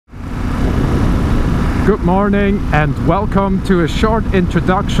Good morning and welcome to a short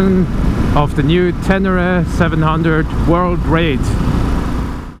introduction of the new Ténéré 700 World Raid.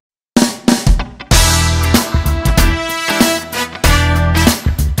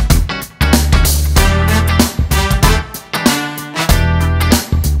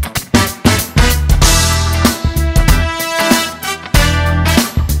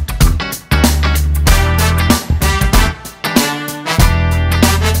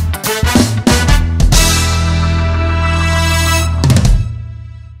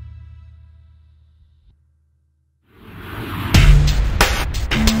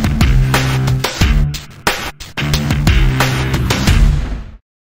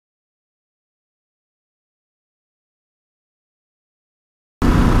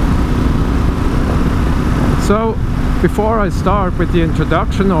 So, before I start with the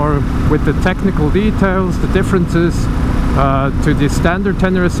introduction or with the technical details, the differences to the standard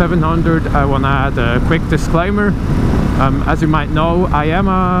Ténéré 700, I want to add a quick disclaimer. As you might know, I am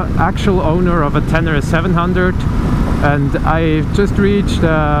an actual owner of a Ténéré 700 and I just reached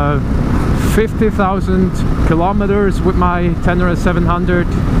 50,000 kilometers with my Ténéré 700.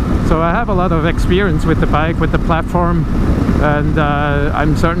 So I have a lot of experience with the bike, with the platform, and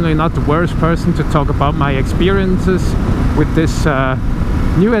I'm certainly not the worst person to talk about my experiences with this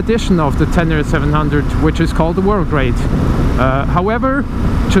new edition of the Ténéré 700, which is called the World Raid. However,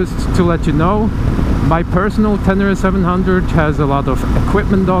 just to let you know, my personal Ténéré 700 has a lot of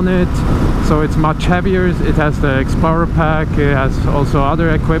equipment on it, so it's much heavier. It has the Explorer pack, it has also other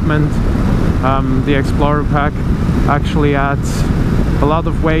equipment. The Explorer pack actually adds a lot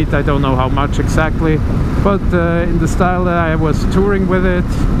of weight, I don't know how much exactly, but in the style that I was touring with it,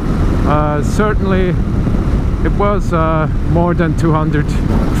 certainly it was more than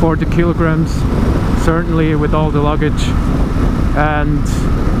 240 kilograms, certainly with all the luggage. And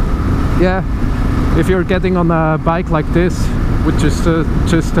yeah, if you're getting on a bike like this, which is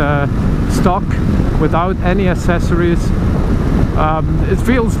just stock without any accessories, it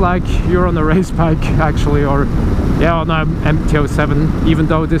feels like you're on a race bike actually, or yeah, on an MT-07, even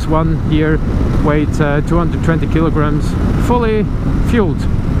though this one here weighs 220 kilograms, fully fueled.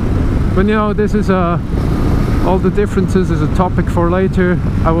 But you know, this is all the differences is a topic for later.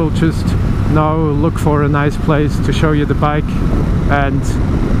 I will just now look for a nice place to show you the bike and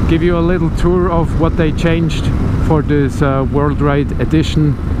give you a little tour of what they changed for this World Raid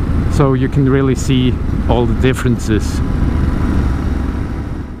edition, so you can really see all the differences.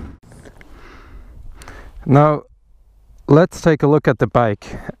 Now let's take a look at the bike.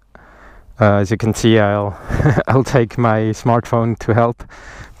 As you can see, I'll I'll take my smartphone to help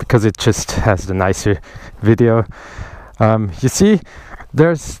because it just has the nicer video. You see,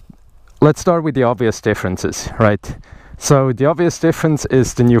 let's start with the obvious differences, right? So the obvious difference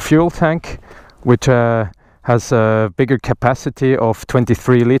is the new fuel tank, which has a bigger capacity of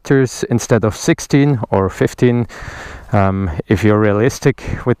 23 liters instead of 16 or 15 if you're realistic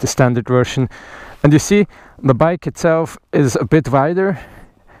with the standard version. And you see, the bike itself is a bit wider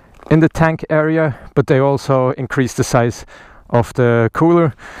in the tank area, but they also increased the size of the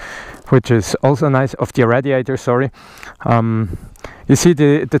cooler, which is also nice, of the radiator, sorry. You see,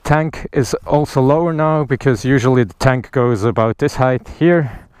 the tank is also lower now, because usually the tank goes about this height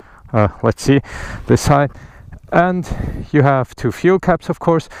here. Let's see, this height. And you have two fuel caps, of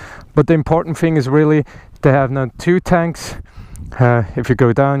course, but the important thing is really they have now two tanks. If you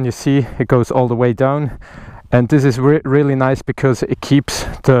go down, you see it goes all the way down, and this is really nice because it keeps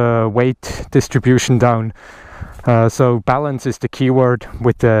the weight distribution down. So balance is the key word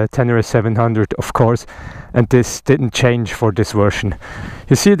with the Ténéré 700, of course, and this didn't change for this version.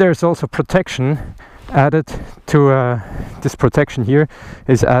 You see, there's also protection added to this protection here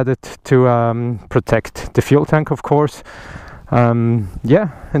is added to protect the fuel tank, of course. Yeah,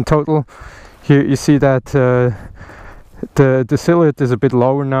 in total here you see that the silhouette is a bit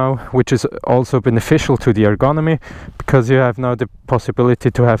lower now, which is also beneficial to the ergonomy, because you have now the possibility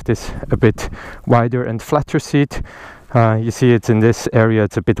to have this a bit wider and flatter seat. You see it's in this area,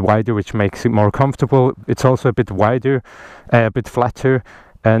 it's a bit wider, which makes it more comfortable. It's also a bit wider, a bit flatter,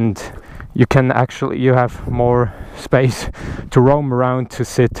 and you have more space to roam around, to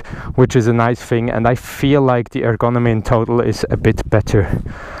sit, which is a nice thing, and I feel like the ergonomy in total is a bit better.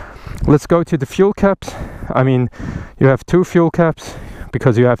 Let's go to the fuel caps. I mean, you have two fuel caps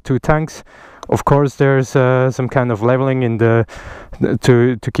because you have two tanks. Of course, there's some kind of leveling in the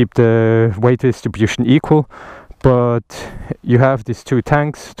to keep the weight distribution equal, but you have these two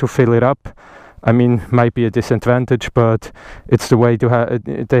tanks to fill it up. I mean, might be a disadvantage, but it's the way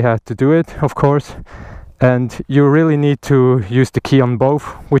they had to do it, of course. and you really need to use the key on both,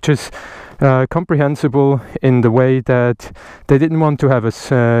 which is comprehensible in the way that they didn't want to have a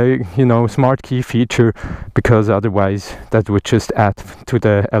smart key feature, because otherwise that would just add to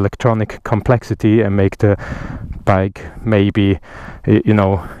the electronic complexity and make the bike maybe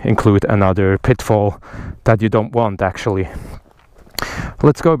include another pitfall that you don't want actually.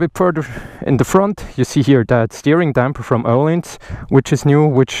 Let's go a bit further in the front. You see here that steering damper from Öhlins, which is new,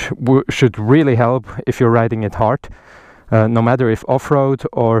 which should really help if you're riding it hard. No matter if off-road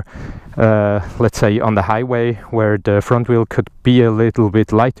or let's say on the highway, where the front wheel could be a little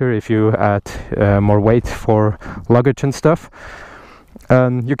bit lighter if you add more weight for luggage and stuff.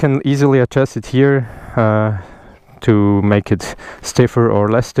 You can easily adjust it here to make it stiffer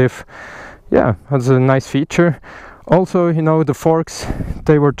or less stiff. Yeah, that's a nice feature. Also, the forks,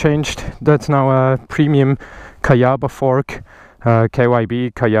 they were changed. That's now a premium Kayaba fork,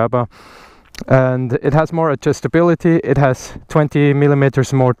 KYB Kayaba. And it has more adjustability. It has 20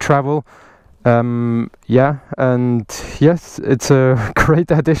 millimeters more travel. Yeah, and yes, it's a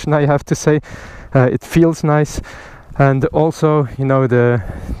great addition, I have to say. It feels nice. And also, the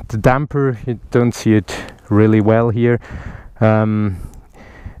damper, you don't see it really well here.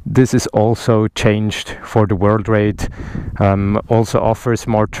 This is also changed for the World Raid. Also offers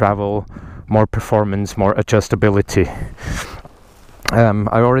more travel, more performance, more adjustability.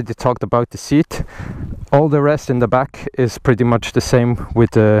 I already talked about the seat. All the rest in the back is pretty much the same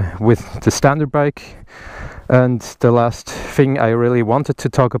with the standard bike. And the last thing I really wanted to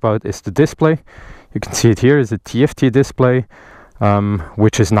talk about is the display. You can see it here is a TFT display,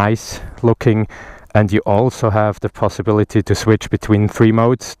 which is nice looking. And you also have the possibility to switch between 3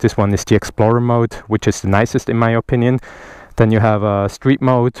 modes. This one is the Explorer mode, which is the nicest in my opinion. Then you have a street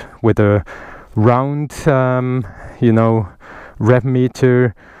mode with a round, rev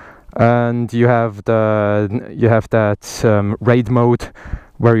meter, and you have that raid mode,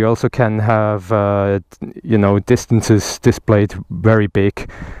 where you also can have distances displayed very big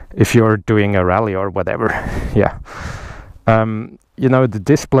if you're doing a rally or whatever. Yeah. The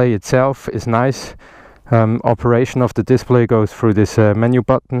display itself is nice. Operation of the display goes through this menu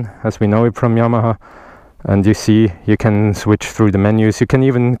button, as we know it from Yamaha. And you see, you can switch through the menus. You can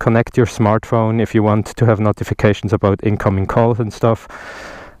even connect your smartphone if you want to have notifications about incoming calls and stuff.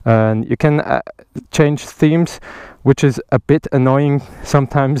 And you can change themes, which is a bit annoying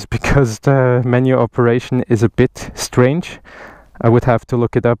sometimes because the menu operation is a bit strange. I would have to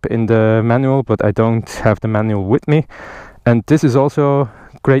look it up in the manual, but I don't have the manual with me. And this is also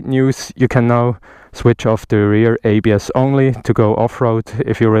great news. You can now switch off the rear ABS only to go off-road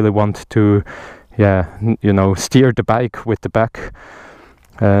if you really want to steer the bike with the back.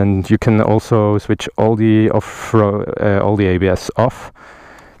 And you can also switch all the ABS off.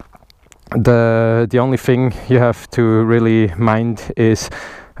 The only thing you have to really mind is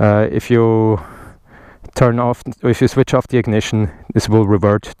if you switch off the ignition, this will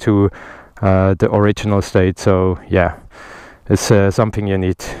revert to the original state. So yeah, it's something you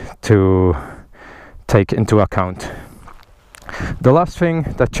need to take into account. The last thing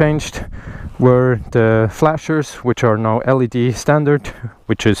that changed were the flashers, which are now LED standard,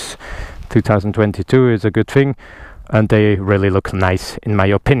 which is 2022 is a good thing, and they really look nice in my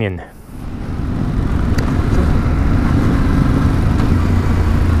opinion.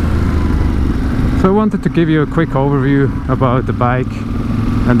 So I wanted to give you a quick overview about the bike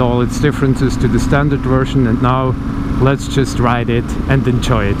and all its differences to the standard version, and now let's just ride it and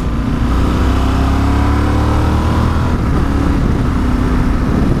enjoy it.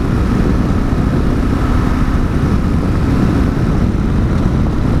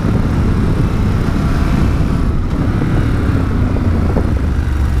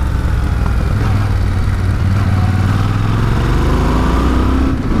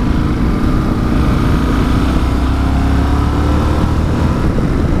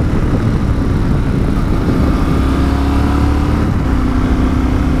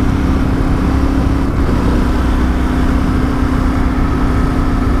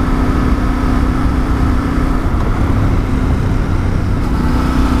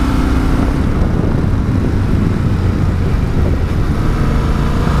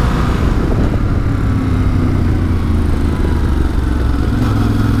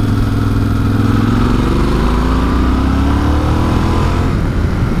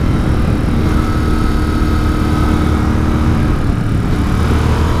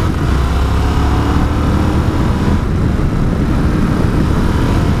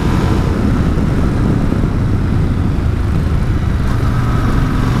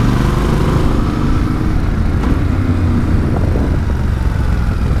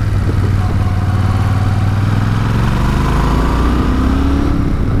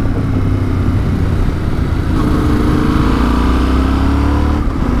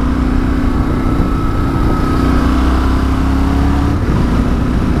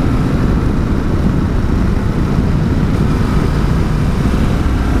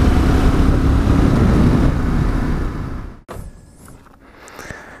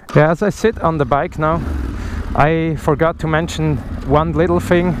 Yeah, as I sit on the bike now, I forgot to mention one little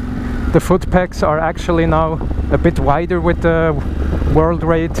thing. The foot pegs are actually now a bit wider with the World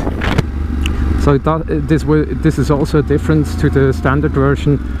Raid. So this is also a difference to the standard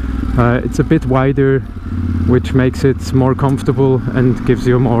version. It's a bit wider, which makes it more comfortable and gives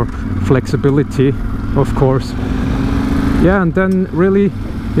you more flexibility, of course. Yeah, and then really,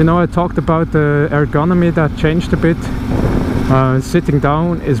 you know, I talked about the ergonomy that changed a bit. Sitting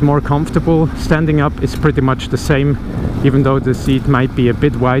down is more comfortable, standing up is pretty much the same. Even though the seat might be a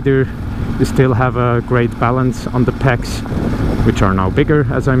bit wider, you still have a great balance on the pegs, which are now bigger,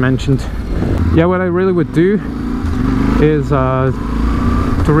 as I mentioned. Yeah, what I really would do is to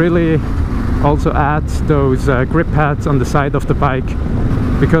really also add those grip pads on the side of the bike,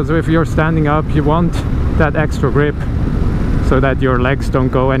 because if you're standing up you want that extra grip so that your legs don't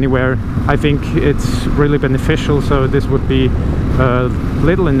go anywhere. I think it's really beneficial, so this would be a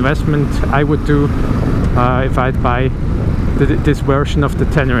little investment I would do if I'd buy this version of the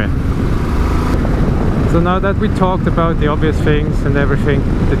Ténéré. So now that we talked about the obvious things and everything,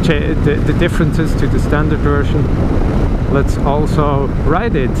 the differences to the standard version, let's also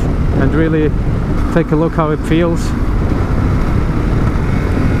ride it and really take a look how it feels.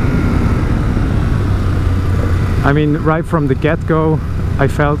 I mean, right from the get-go, I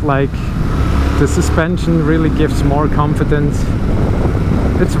felt like the suspension really gives more confidence.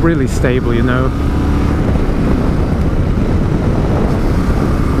 It's really stable, you know.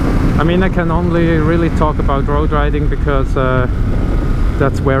 I mean, I can only really talk about road riding because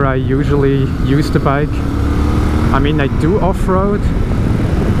that's where I usually use the bike. I mean, I do off-road.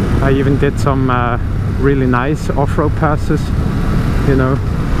 I even did some really nice off-road passes, you know.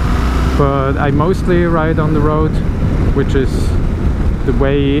 But I mostly ride on the road, which is the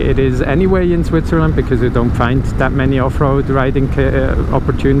way it is anyway in Switzerland, because you don't find that many off-road riding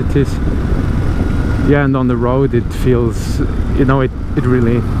opportunities. Yeah, and on the road it feels, you know, it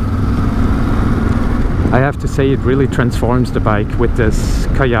really, I have to say, it really transforms the bike with this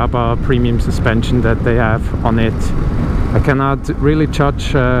Kayaba premium suspension that they have on it. I cannot really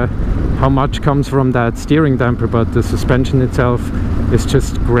judge how much comes from that steering damper, but the suspension itself is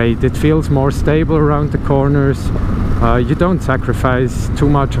just great. It feels more stable around the corners. You don't sacrifice too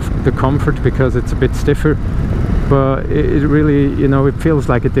much of the comfort because it's a bit stiffer, but it really, you know, it feels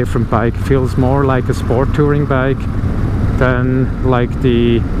like a different bike. It feels more like a sport touring bike than like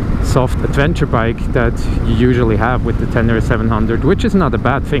the soft adventure bike that you usually have with the Ténéré 700, which is not a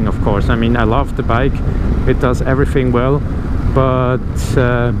bad thing, of course. I mean, I love the bike, it does everything well, but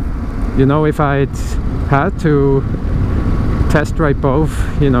you know, if I'd had to test ride both,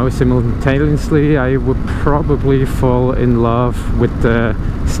 you know, simultaneously, I would probably fall in love with the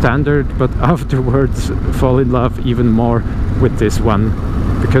standard, but afterwards fall in love even more with this one,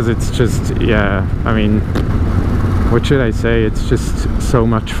 because it's just, yeah, I mean, what should I say, it's just so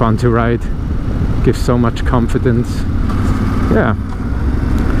much fun to ride, gives so much confidence. Yeah.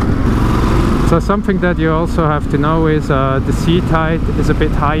 So something that you also have to know is the seat height is a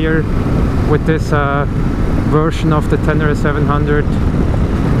bit higher with this version of the Ténéré 700.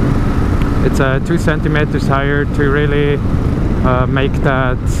 It's 2 centimeters higher to really make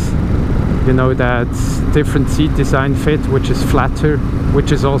that, you know, that different seat design fit, which is flatter,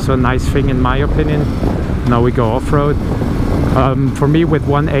 which is also a nice thing in my opinion. Now we go off-road. For me with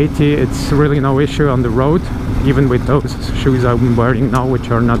 180 it's really no issue on the road, even with those shoes I'm wearing now, which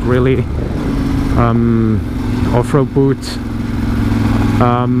are not really off-road boots.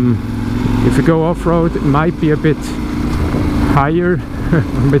 If you go off-road it might be a bit higher,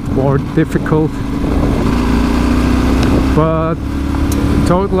 a bit more difficult, but in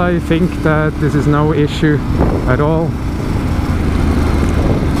total I think that this is no issue at all.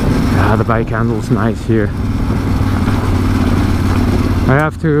 Ah, the bike handle's nice here. I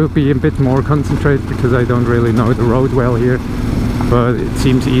have to be a bit more concentrated because I don't really know the road well here, but it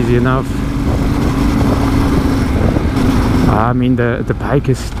seems easy enough. I mean, the bike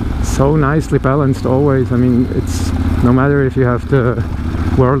is so nicely balanced always. I mean, it's no matter if you have the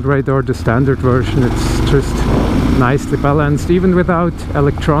World Raid or the standard version, it's just nicely balanced, even without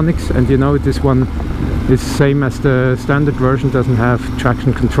electronics. And you know, this one is same as the standard version, doesn't have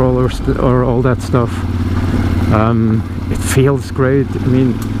traction control or all that stuff. It feels great. I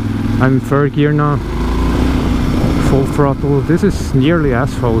mean, I'm in third gear now, full throttle. This is nearly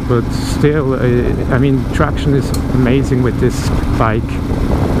asphalt, but still, I mean, traction is amazing with this bike.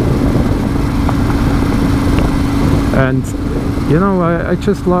 And you know, I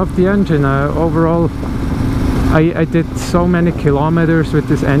just love the engine. Overall, I did so many kilometers with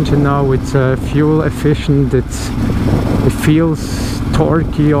this engine now. It's fuel efficient. It feels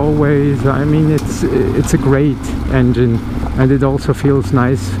torquey always. I mean, it's a great engine, and it also feels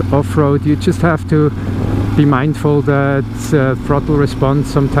nice off-road. You just have to be mindful that throttle response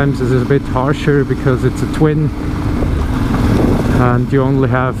sometimes is a bit harsher because it's a twin, and you only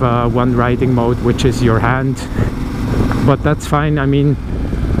have one riding mode, which is your hand, but that's fine. I mean,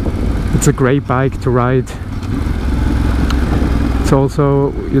 it's a great bike to ride. It's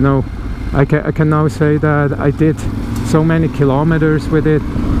also, you know, I can now say that I did so many kilometers with it,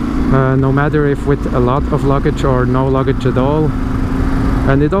 no matter if with a lot of luggage or no luggage at all,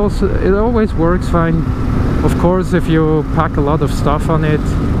 and it always works fine. Of course, if you pack a lot of stuff on it,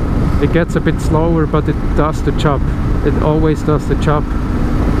 it gets a bit slower, but it does the job. It always does the job.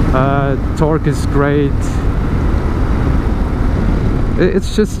 Torque is great.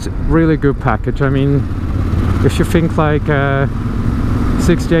 It's just really good package. I mean, if you think like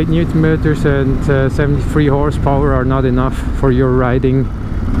 68 Newton meters and 73 horsepower are not enough for your riding,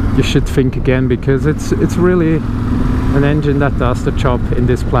 you should think again, because it's really an engine that does the job in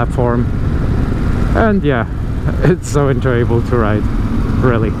this platform. And yeah, it's so enjoyable to ride,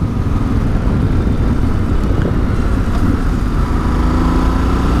 really.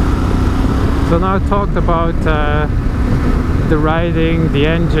 So now I talked about the riding, the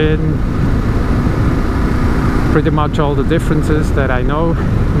engine, pretty much all the differences that I know.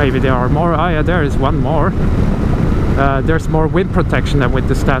 Maybe there are more. Ah yeah, there is one more. There's more wind protection than with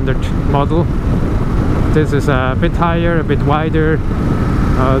the standard model. This is a bit higher, a bit wider,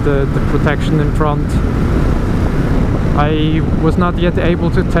 the protection in front. I was not yet able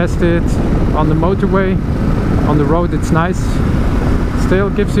to test it on the motorway. On the road it's nice. Still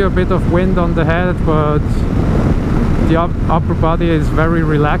gives you a bit of wind on the head, but the upper body is very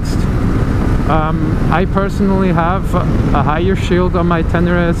relaxed. I personally have a higher shield on my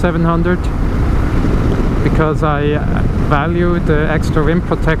Ténéré 700 because I value the extra wind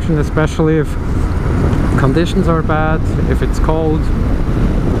protection, especially if conditions are bad, if it's cold,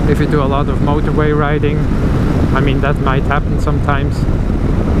 if you do a lot of motorway riding. I mean, that might happen sometimes.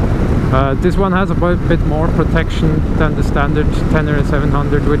 This one has a bit more protection than the standard Ténéré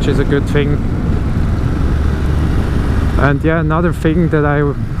 700, which is a good thing. And yeah, another thing that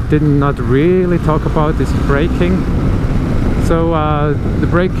I did not really talk about is the braking. So the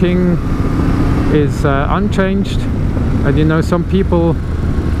braking is unchanged, and you know, some people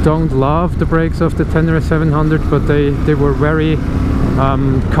don't love the brakes of the Ténéré 700, but they were very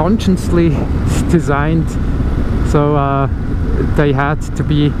consciously designed, so they had to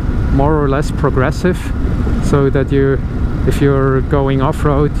be more or less progressive, so that if you're going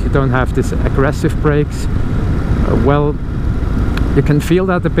off-road, you don't have this aggressive brakes. Well, you can feel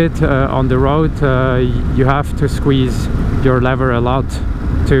that a bit on the road. You have to squeeze your lever a lot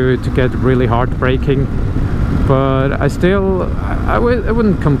to get really hard braking, but I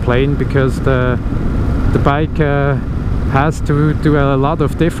wouldn't complain, because the bike has to do a lot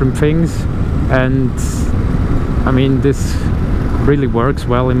of different things, and I mean, this really works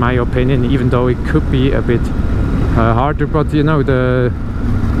well in my opinion, even though it could be a bit harder. But you know, there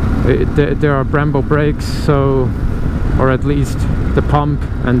are Brembo brakes, so, or at least the pump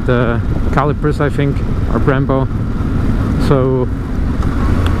and the calipers I think are Brembo, so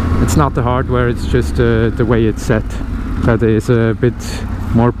it's not the hardware, it's just the way it's set that is a bit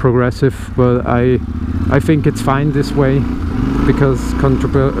more progressive. But I think it's fine this way, because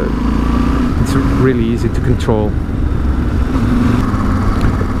it's really easy to control.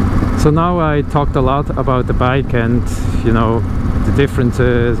 So now I talked a lot about the bike and, you know, the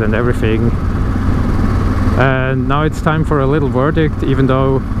differences and everything, and now it's time for a little verdict, even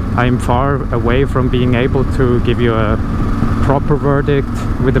though I'm far away from being able to give you a proper verdict.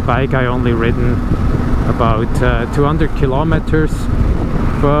 With the bike I only ridden about 200 kilometers,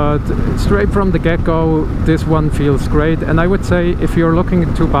 but straight from the get-go this one feels great. And I would say, if you're looking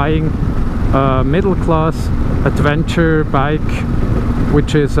into buying a middle-class adventure bike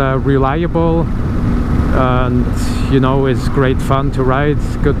which is reliable and, you know, is great fun to ride,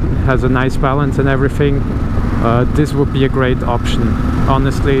 good, has a nice balance and everything, this would be a great option,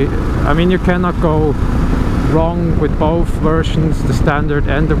 honestly. I mean, you cannot go wrong with both versions, the standard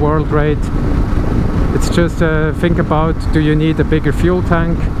and the World Raid. It's just think about, do you need a bigger fuel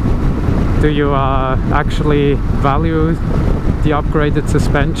tank? Do you actually value the upgraded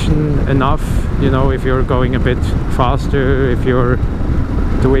suspension enough? You know, if you're going a bit faster, if you're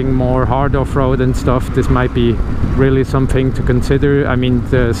doing more hard off-road and stuff, this might be really something to consider. I mean,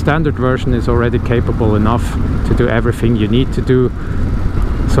 the standard version is already capable enough to do everything you need to do,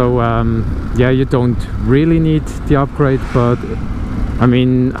 so yeah, you don't really need the upgrade. But I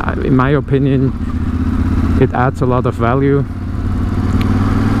mean, in my opinion, it adds a lot of value.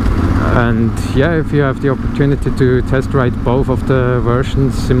 And yeah, if you have the opportunity to test ride both of the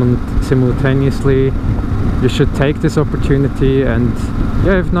versions simultaneously, you should take this opportunity. And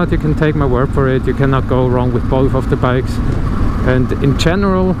yeah, if not, you can take my word for it, you cannot go wrong with both of the bikes. And in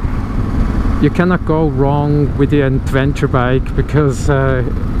general, you cannot go wrong with the adventure bike, because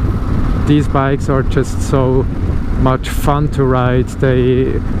these bikes are just so much fun to ride.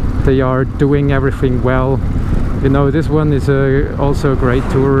 They are doing everything well. You know, this one is also a great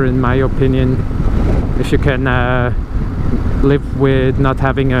tourer in my opinion. If you can live with not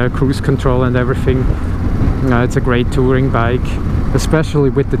having a cruise control and everything, it's a great touring bike, especially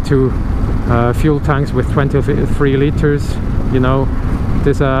with the two fuel tanks with 23 liters. You know,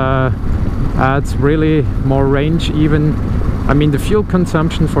 this adds really more range even. I mean, the fuel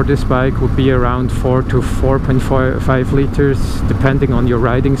consumption for this bike would be around 4 to 4.5 liters, depending on your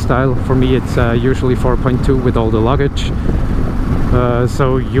riding style. For me, it's usually 4.2 with all the luggage.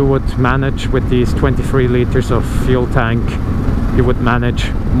 So you would manage with these 23 liters of fuel tank, you would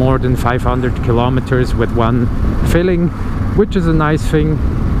manage more than 500 kilometers with one filling, which is a nice thing.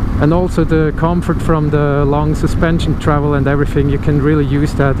 And also the comfort from the long suspension travel and everything, you can really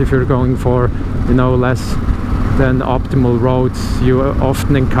use that if you're going for, you know, less than optimal roads you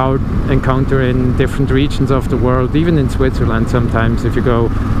often encounter in different regions of the world, even in Switzerland sometimes. If you go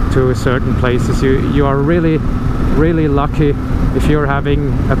to certain places, you are really lucky if you're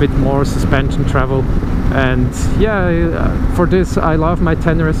having a bit more suspension travel. And yeah, for this I love my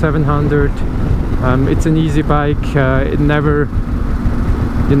Ténéré 700. It's an easy bike. It never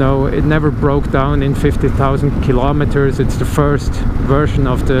broke down in 50,000 kilometers. It's the first version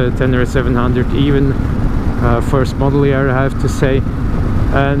of the Ténéré 700 even. First model year, I have to say.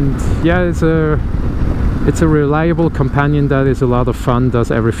 And yeah, it's a reliable companion that is a lot of fun,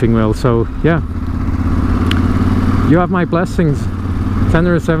 does everything well. So yeah, you have my blessings.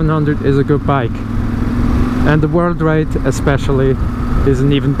 Ténéré 700 is a good bike, and the World Raid especially is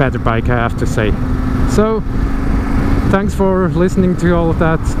an even better bike, I have to say. So thanks for listening to all of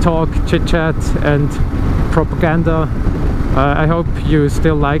that talk, chit chat and propaganda. I hope you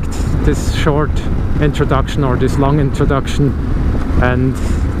still liked this short introduction, or this long introduction, and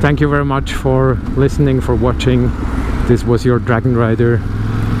thank you very much for listening, for watching. This was your Dragon Rider.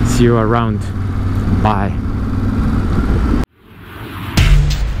 See you around. Bye.